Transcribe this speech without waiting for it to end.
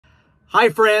Hi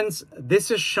friends,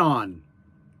 this is Sean.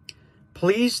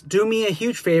 Please do me a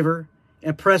huge favor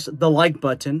and press the like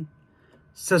button,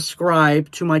 subscribe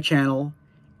to my channel,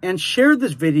 and share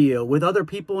this video with other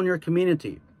people in your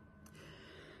community.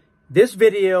 This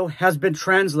video has been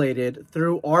translated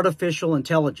through artificial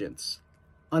intelligence.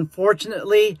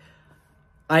 Unfortunately,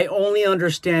 I only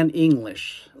understand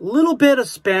English, a little bit of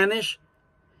Spanish,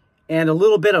 and a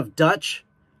little bit of Dutch,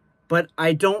 but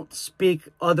I don't speak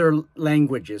other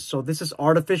languages. So this is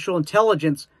artificial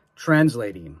intelligence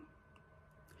translating.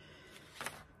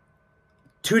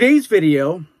 Today's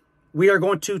video, we are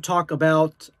going to talk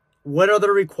about what are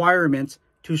the requirements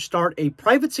to start a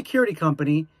private security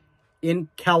company in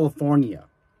California.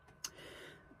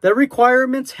 The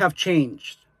requirements have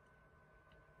changed.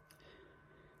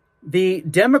 The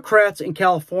Democrats in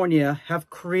California have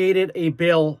created a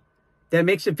bill that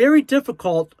makes it very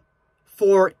difficult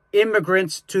for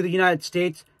immigrants to the United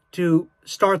States to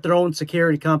start their own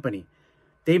security company.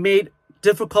 They made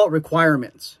difficult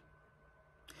requirements.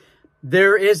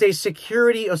 There is a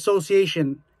security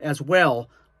association as well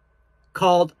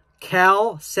called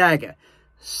CalSAGA,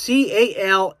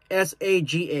 CalSAGA,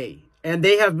 and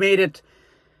they have made it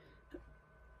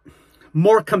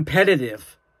more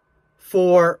competitive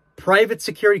for private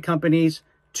security companies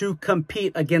to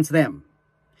compete against them.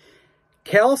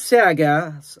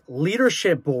 CalSAGA's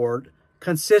leadership board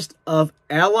consists of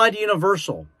Allied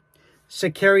Universal,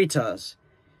 Securitas,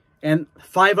 and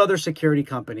 5 other security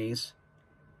companies.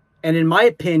 And in my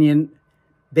opinion,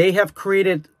 they have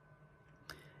created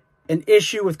an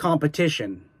issue with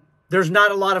competition. There's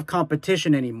not a lot of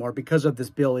competition anymore because of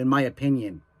this bill, in my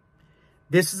opinion.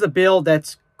 This is a bill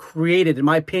that's created, in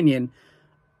my opinion,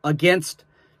 against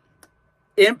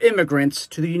immigrants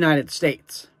to the United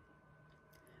States.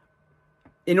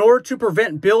 In order to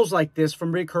prevent bills like this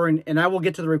from recurring, and I will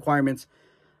get to the requirements,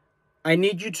 I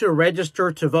need you to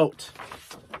register to vote.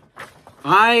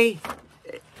 I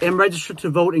am registered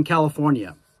to vote in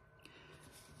California.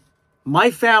 My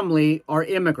family are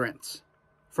immigrants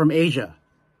from Asia,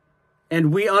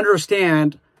 and we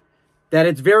understand that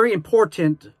it's very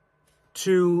important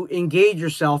to engage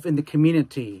yourself in the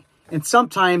community and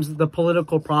sometimes the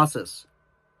political process.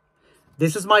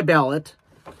 This is my ballot,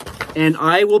 and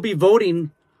I will be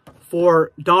voting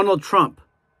for Donald Trump.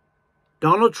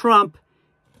 Donald Trump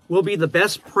will be the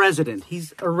best president.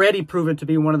 He's already proven to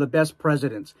be one of the best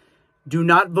presidents. Do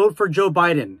not vote for Joe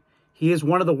Biden. He is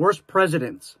one of the worst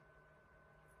presidents.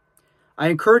 I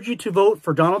encourage you to vote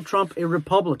for Donald Trump, a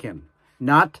Republican,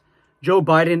 not Joe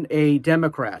Biden, a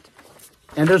Democrat.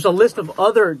 And there's a list of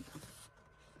other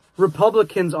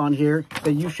Republicans on here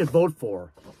that you should vote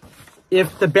for.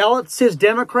 If the ballot says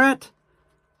Democrat,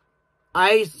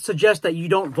 I suggest that you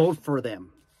don't vote for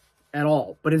them at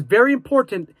all. But it's very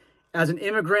important as an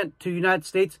immigrant to the United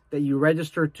States that you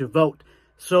register to vote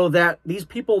so that these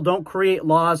people don't create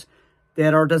laws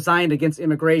that are designed against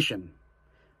immigration.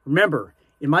 Remember,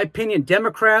 in my opinion,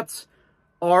 Democrats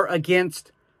are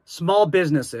against small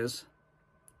businesses,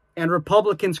 and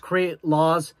Republicans create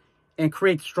laws and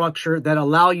create structure that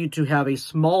allow you to have a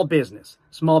small business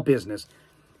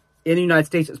in the United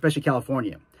States, especially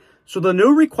California. So the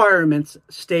new requirements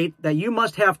state that you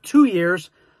must have 2 years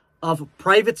of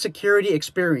private security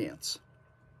experience,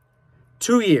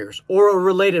 2 years, or a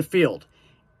related field,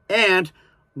 and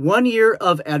 1 year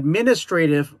of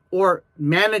administrative or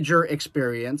manager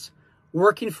experience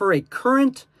working for a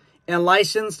current and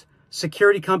licensed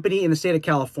security company in the state of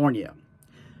California.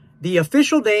 The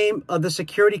official name of the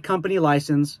security company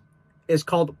license is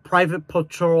called Private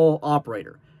Patrol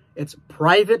Operator. It's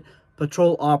Private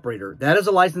Patrol Operator. That is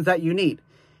a license that you need.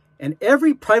 And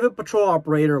every private patrol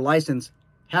operator license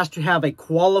has to have a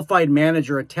qualified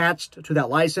manager attached to that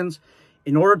license.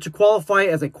 In order to qualify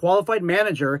as a qualified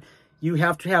manager, you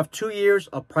have to have 2 years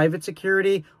of private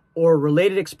security or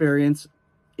related experience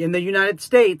in the United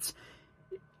States,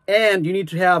 and you need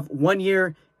to have 1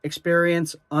 year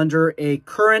experience under a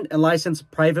current and licensed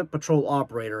private patrol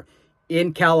operator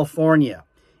in California.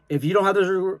 If you don't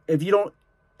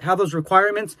have those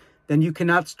requirements, then you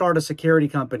cannot start a security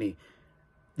company.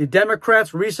 The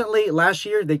Democrats recently, last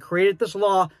year, they created this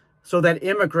law so that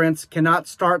immigrants cannot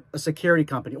start a security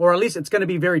company, or at least it's going to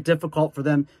be very difficult for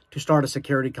them to start a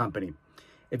security company.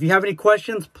 If you have any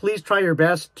questions, please try your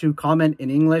best to comment in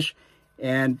English,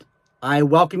 and I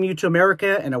welcome you to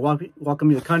America, and I welcome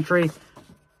you to the country.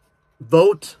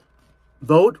 Vote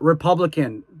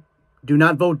Republican. Do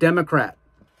not vote Democrat.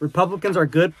 Republicans are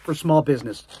good for small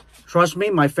business. Trust me,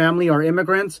 my family are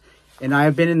immigrants, and I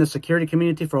have been in the security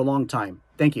community for a long time.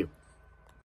 Thank you.